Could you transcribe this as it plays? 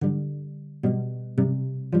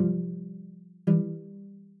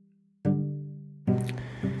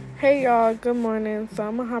Hey y'all, good morning. So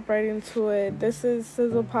I'm gonna hop right into it. This is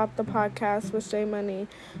Sizzle Pop the podcast with Shay Money.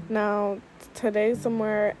 Now, today,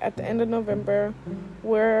 somewhere at the end of November,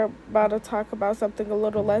 we're about to talk about something a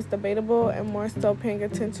little less debatable and more still paying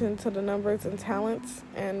attention to the numbers and talents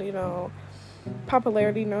and,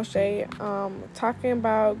 popularity, no shade. Talking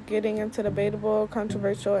about getting into debatable,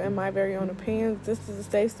 controversial, and my very own opinions. This is a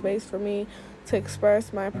safe space for me to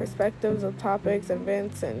express my perspectives of topics,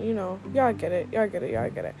 events, and y'all get it.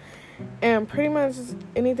 And pretty much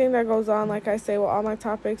anything that goes on, like I say, with all my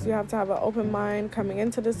topics, you have to have an open mind coming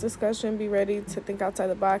into this discussion. Be ready to think outside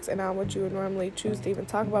the box and not what you would normally choose to even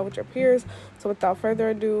talk about with your peers. So without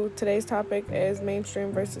further ado, today's topic is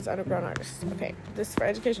mainstream versus underground artists. Okay, this is for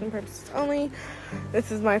educational purposes only.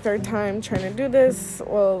 This is my third time trying to do this.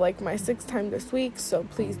 Well, like my sixth time this week, so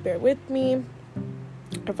please bear with me.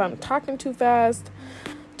 If I'm talking too fast,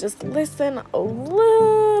 just listen a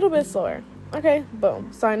little bit slower. Okay,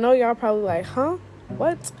 boom. So I know y'all probably like, huh?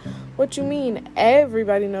 What? What you mean?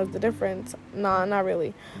 Everybody knows the difference. Nah, not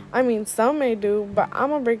really. I mean, some may do, but I'm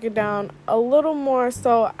going to break it down a little more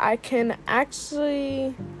so I can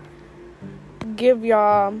actually give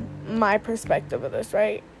y'all my perspective of this,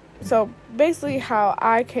 right? So basically how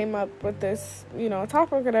I came up with this,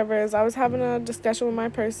 topic or whatever is I was having a discussion with my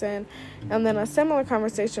person and then a similar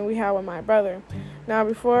conversation we had with my brother. Now,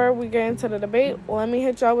 before we get into the debate, let me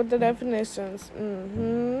hit y'all with the definitions.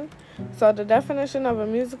 So the definition of a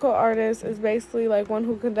musical artist is basically like one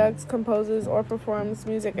who conducts, composes, or performs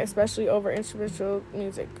music, especially over instrumental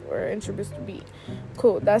music or instrumental beat.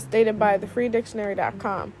 Cool. That's stated by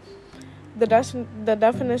thefreedictionary.com. The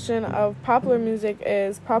definition of popular music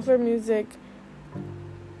is popular music,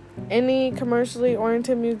 any commercially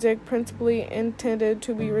oriented music principally intended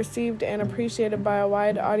to be received and appreciated by a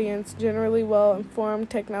wide audience, generally well-informed,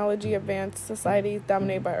 technology-advanced societies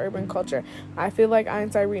dominated by urban culture. I feel like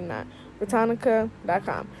Einstein reading that.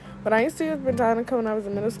 Britannica.com. But I used to use Britannica when I was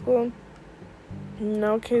in middle school.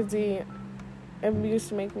 No KZ. It used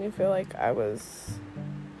to make me feel like I was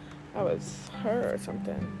her or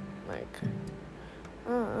something.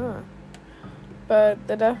 But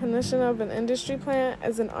the definition of an industry plant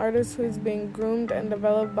is an artist who is being groomed and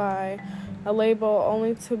developed by a label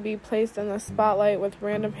only to be placed in the spotlight with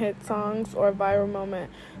random hit songs or viral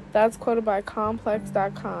moment. That's quoted by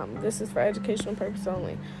Complex.com. This is for educational purpose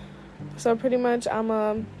only. So pretty much I'm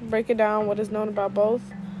going to break it down what is known about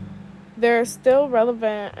both. They're still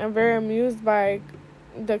relevant and very amused by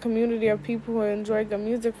the community of people who enjoy good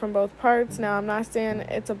music from both parts. Now, I'm not saying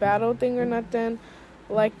it's a battle thing or nothing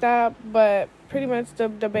like that, but pretty much the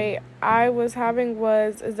debate I was having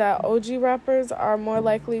is that OG rappers are more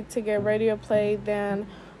likely to get radio play than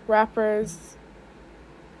rappers,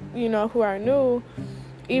 who are new,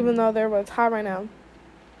 even though they're what's hot right now.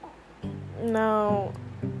 Now,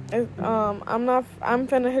 I'm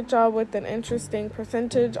finna hit y'all with an interesting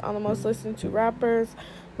percentage on the most listened to rappers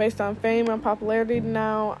based on fame and popularity.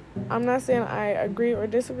 Now, I'm not saying I agree or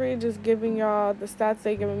disagree, just giving y'all the stats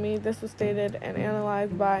they giving me. This was stated and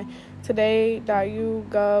analyzed by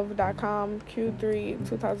today.ugov.com Q3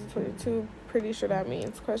 2022. Pretty sure that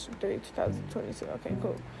means question 3 2022. Okay,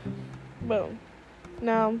 cool. Boom.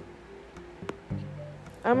 Now,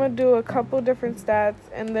 I'm going to do a couple different stats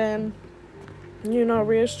and then,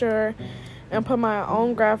 reassure and put my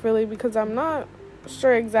own graph really because I'm not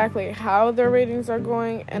sure exactly how their ratings are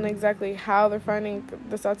going and exactly how they're finding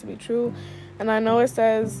this out to be true. And I know it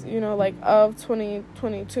says, of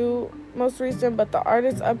 2022 most recent, but the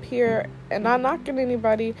artists up here, and not knocking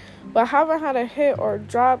anybody, but haven't had a hit or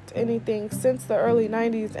dropped anything since the early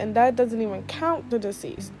 90s, and that doesn't even count the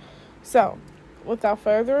deceased. So, without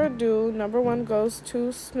further ado, number 1 goes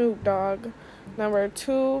to Snoop Dogg, number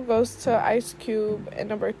 2 goes to Ice Cube, and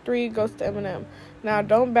number 3 goes to Eminem. Now,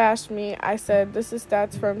 don't bash me. I said this is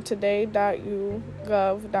stats from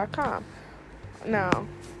today.ugov.com. Now,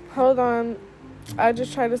 hold on. I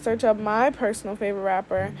just tried to search up my personal favorite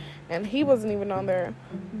rapper, and he wasn't even on there,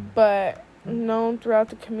 but known throughout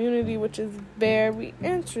the community, which is very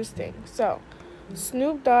interesting. So,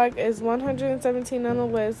 Snoop Dogg is 117 on the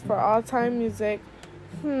list for all-time music.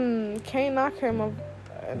 Can't knock him up.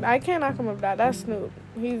 I can't knock him up that. That's Snoop.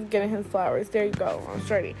 He's getting his flowers. There you go. I'm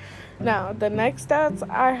straight. Now, the next stats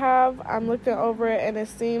I have, I'm looking over it, and it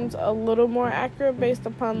seems a little more accurate based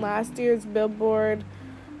upon last year's Billboard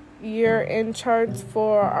year-end charts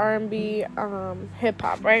for R&B,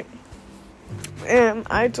 hip-hop, right? And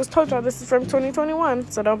I just told y'all this is from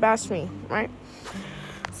 2021, so don't bash me, right?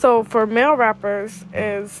 So, for male rappers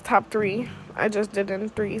is top 3. I just did in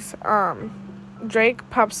threes. Drake,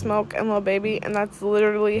 Pop Smoke, and Lil Baby, and that's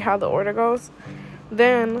literally how the order goes.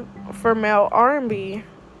 Then, for male R&B,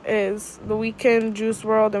 is The Weeknd, Juice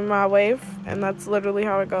WRLD, and Rod Wave, and that's literally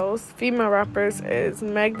how it goes. Female rappers is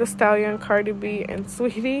Meg Thee Stallion, Cardi B, and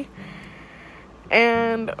Sweetie.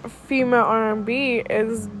 And female R&B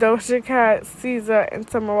is Doja Cat, SZA, and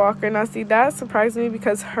Summer Walker. Now, see, that surprised me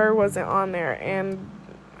because her wasn't on there, and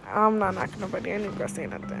I'm not knocking nobody. I ain't even gonna say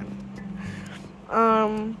nothing.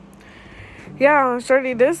 Yeah,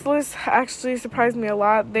 shorty, this list actually surprised me a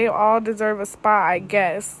lot. They all deserve a spot, I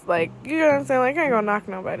guess. Like, you know what I'm saying? Like, I ain't gonna knock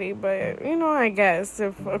nobody, but, you know, I guess.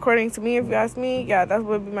 If, according to me, if you ask me, yeah, that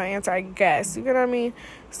would be my answer, I guess. You get what I mean?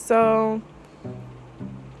 So,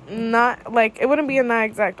 not, like, it wouldn't be in that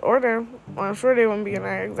exact order. Well, I'm sure they wouldn't be in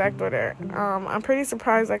that exact order. I'm pretty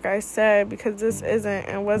surprised, like I said, because this isn't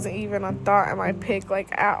and wasn't even a thought in my pick,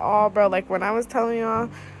 like, at all, bro. Like, when I was telling y'all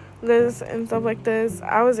this and stuff like this,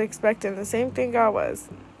 I was expecting the same thing I was.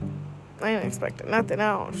 I ain't expecting nothing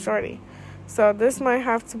else, shorty. So this might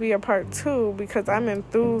have to be a part 2 because I'm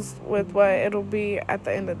enthused with what it'll be at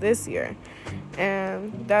the end of this year.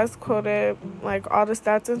 And that's quoted, like, all the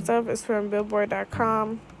stats and stuff is from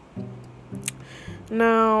Billboard.com.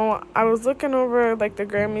 Now, I was looking over, like, the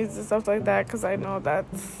Grammys and stuff like that because I know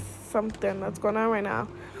that's something that's going on right now.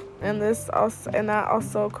 And that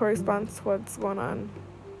also corresponds to what's going on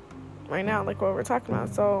right now, like what we're talking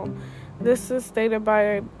about. So, this is stated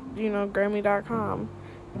by, Grammy.com.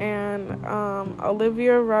 And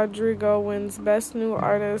Olivia Rodrigo wins Best New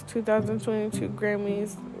Artist 2022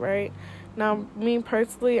 Grammys, right? Now, me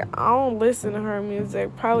personally, I don't listen to her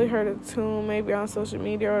music. Probably heard a tune, maybe on social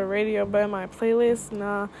media or radio, but in my playlist,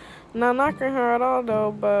 nah. Not knocking her at all,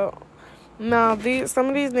 though, but now, some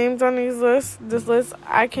of these names on this list,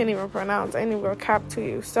 I can't even pronounce. I ain't even gonna cap to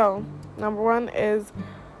you. So, number 1 is,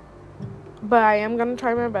 but I am gonna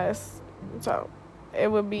try my best. So, it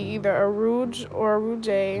would be either a Rouge or a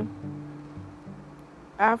Rouge.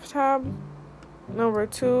 Aftab. Number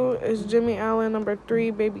 2 is Jimmy Allen. Number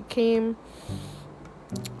 3, Baby Keem.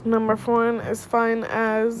 Number 4 is Fine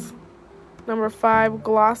As. Number 5,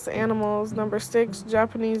 Gloss Animals. Number 6,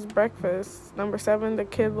 Japanese Breakfast. Number 7, The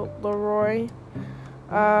Kid Laroi.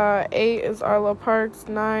 8 is Arlo Parks.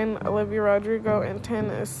 9, Olivia Rodrigo. And 10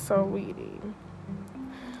 is Saweetie.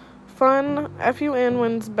 Fun, FUN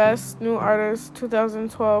wins Best New Artist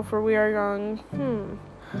 2012 for We Are Young.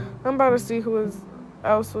 I'm about to see who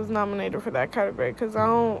else was nominated for that category because I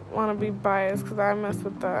don't want to be biased because I messed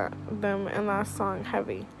with them and that song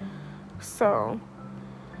heavy. So,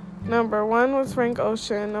 number 1 was Frank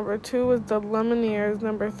Ocean. Number 2 was The Lumineers.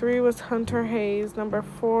 Number 3 was Hunter Hayes. Number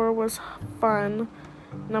 4 was Fun.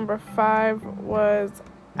 Number 5 was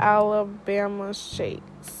Alabama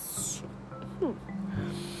Shakes.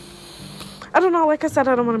 I don't know, like I said,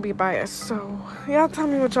 I don't want to be biased, so y'all tell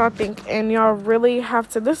me what y'all think, and y'all really have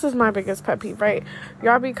to, this is my biggest pet peeve, right?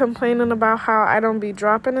 Y'all be complaining about how I don't be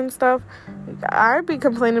dropping and stuff. I be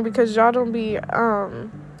complaining because y'all don't be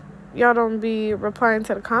replying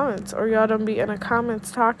to the comments, or y'all don't be in the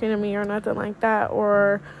comments talking to me or nothing like that,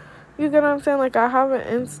 or, you get what I'm saying? Like, I have an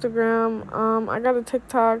Instagram, I got a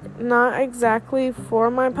TikTok, not exactly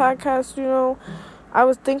for my podcast, I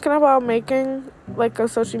was thinking about making, like, a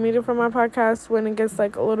social media for my podcast when it gets,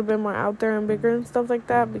 like, a little bit more out there and bigger and stuff like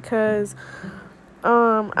that, because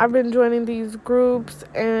I've been joining these groups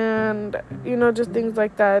and, just things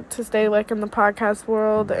like that to stay, like, in the podcast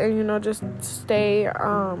world and, just stay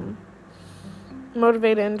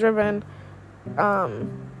motivated and driven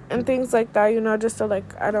and things like that, just so,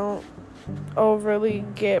 like, I don't overly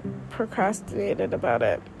get procrastinated about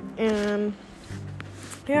it. And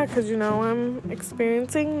yeah, because, I'm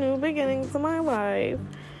experiencing new beginnings in my life,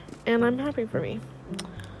 and I'm happy for me.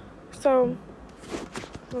 So,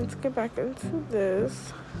 let's get back into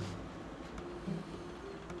this.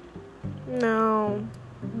 Now,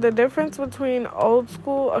 the difference between old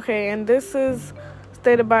school, okay, and this is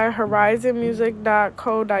stated by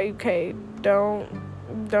horizonmusic.co.uk. Don't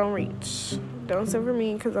reach. Don't send for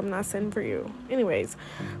me because I'm not sending for you. Anyways,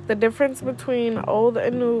 the difference between old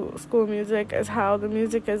and new school music is how the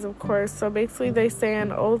music is, of course. So basically they say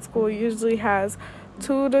an old school usually has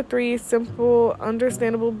 2 to 3 simple,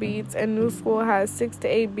 understandable beats, and new school has 6 to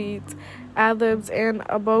 8 beats, ad-libs, and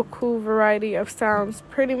a beaucoup variety of sounds.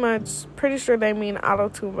 Pretty sure they mean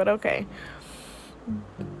auto-tune, but okay.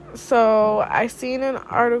 So I seen an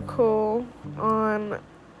article on,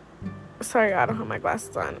 sorry, I don't have my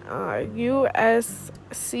glasses on,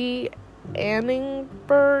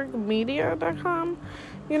 uscanningbergmedia.com,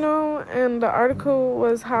 and the article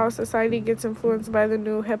was how society gets influenced by the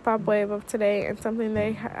new hip-hop wave of today, and something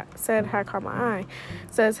they said had caught my eye.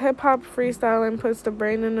 It says, hip-hop freestyling puts the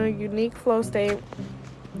brain in a unique flow state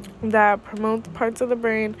that promotes parts of the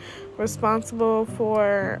brain responsible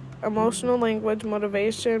for emotional language,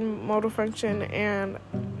 motivation, motor function, and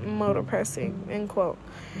motor pressing, end quote.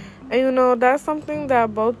 And that's something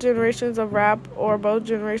that both generations of rap or both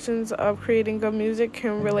generations of creating good music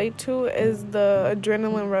can relate to, is the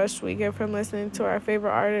adrenaline rush we get from listening to our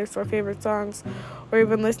favorite artists or favorite songs, or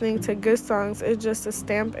even listening to good songs. It's just a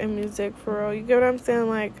stamp in music, for real. You get what I'm saying?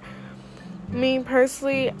 Like, me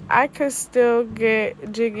personally, I could still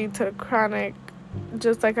get jiggy to the Chronic,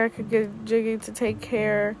 just like I could get jiggy to Take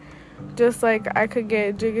Care, just like I could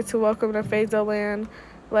get jiggy to Welcome to Phaseland.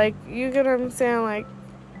 Like, you get what I'm saying? Like,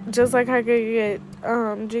 just like I could get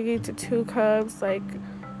jiggy to Two Cubs. Like,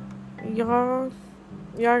 y'all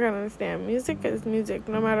gotta understand, music is music,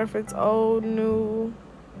 no matter if it's old, new,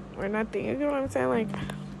 or nothing. You get what I'm saying? Like,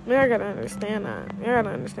 y'all gotta understand that. Y'all gotta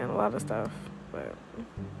understand a lot of stuff. But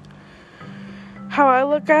how I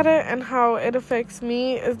look at it and how it affects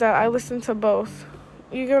me is that I listen to both.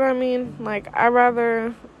 You get what I mean? Like, I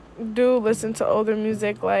rather do listen to older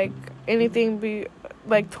music, like anything be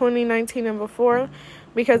like 2019 and before,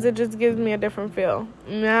 because it just gives me a different feel.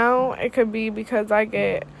 Now, it could be because I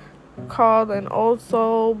get called an old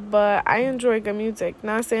soul, but I enjoy good music.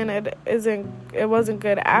 Not saying it wasn't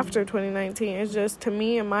good after 2019. It's just, to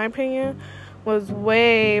me, in my opinion, was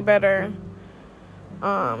way better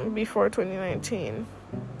before 2019.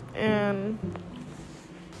 And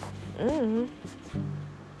it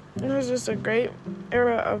was just a great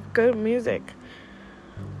era of good music.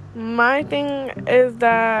 My thing is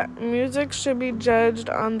that music should be judged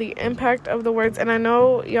on the impact of the words. And I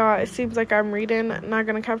know, y'all, it seems like I'm reading. Not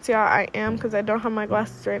gonna cap to y'all, I am, because I don't have my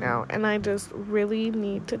glasses right now, and I just really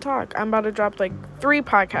need to talk. I'm about to drop like 3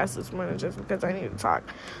 podcasts this morning just because I need to talk.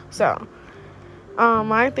 So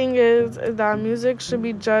my thing is that music should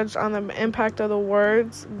be judged on the impact of the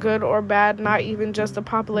words, good or bad, not even just the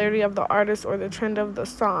popularity of the artist or the trend of the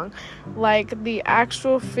song. Like, the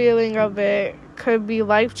actual feeling of it could be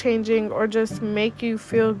life-changing or just make you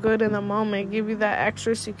feel good in the moment, give you that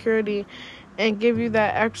extra security, and give you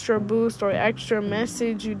that extra boost or extra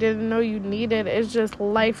message you didn't know you needed. It's just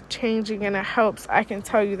life-changing, and it helps. I can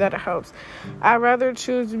tell you that it helps. I'd rather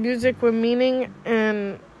choose music with meaning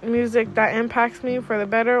and music that impacts me for the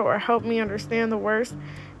better or help me understand the worst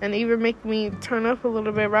and even make me turn up a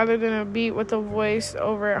little bit, rather than a beat with a voice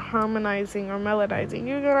over harmonizing or melodizing.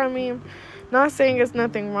 You know what I mean? Not saying it's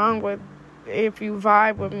nothing wrong with if you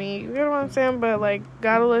vibe with me, you know what I'm saying? But, like,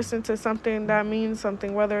 gotta listen to something that means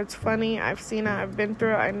something, whether it's funny, I've seen it, I've been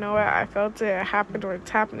through it, I know it, I felt it, it happened, or it's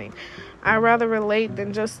happening. I'd rather relate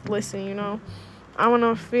than just listen, I want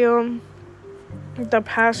to feel the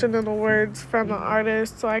passion in the words from the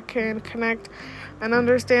artist, so I can connect and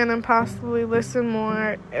understand and possibly listen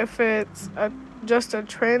more. If it's just a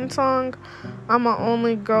trend song, I'ma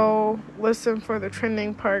only go listen for the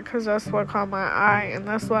trending part, because that's what caught my eye, and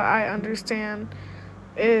that's what I understand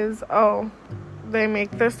is, they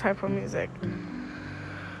make this type of music.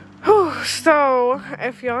 So,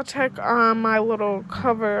 if y'all check on my little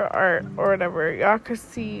cover art or whatever, y'all could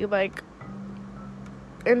see, like,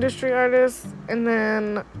 industry artists and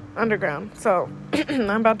then underground. So I'm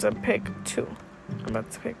about to pick two.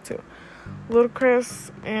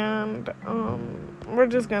 Ludacris and we're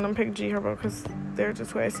just gonna pick G Herbo because they're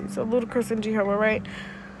just what I see. So Ludacris and G Herbo, right?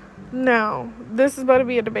 Now, this is about to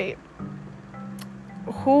be a debate.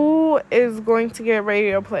 Who is going to get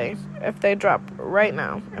radio play if they drop right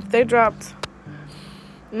now? If they dropped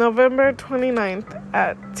November 29th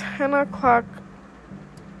at 10 o'clock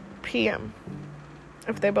p.m.,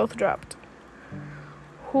 if they both dropped,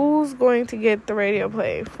 who's going to get the radio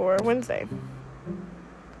play for Wednesday?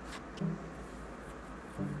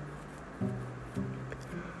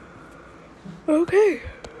 Okay,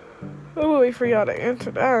 I'll wait for y'all to answer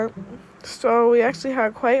that. So we actually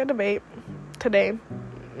had quite a debate today.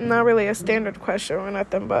 Not really a standard question or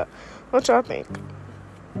nothing, but what y'all think?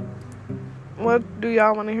 What do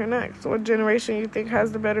y'all want to hear next? What generation you think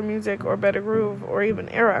has the better music or better groove or even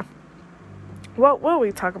era? What will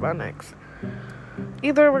we talk about next?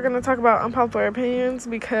 Either we're going to talk about unpopular opinions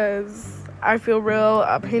because I feel real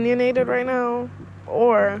opinionated right now,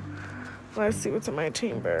 or let's see what's in my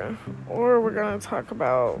chamber, or we're going to talk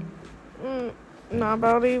about not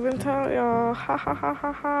about to even tell y'all. Ha ha ha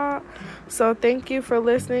ha ha. So thank you for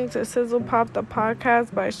listening to Sizzle Pop the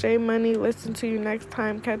podcast by Shay Money. Listen to you next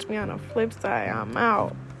time. Catch me on the flip side. I'm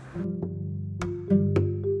out.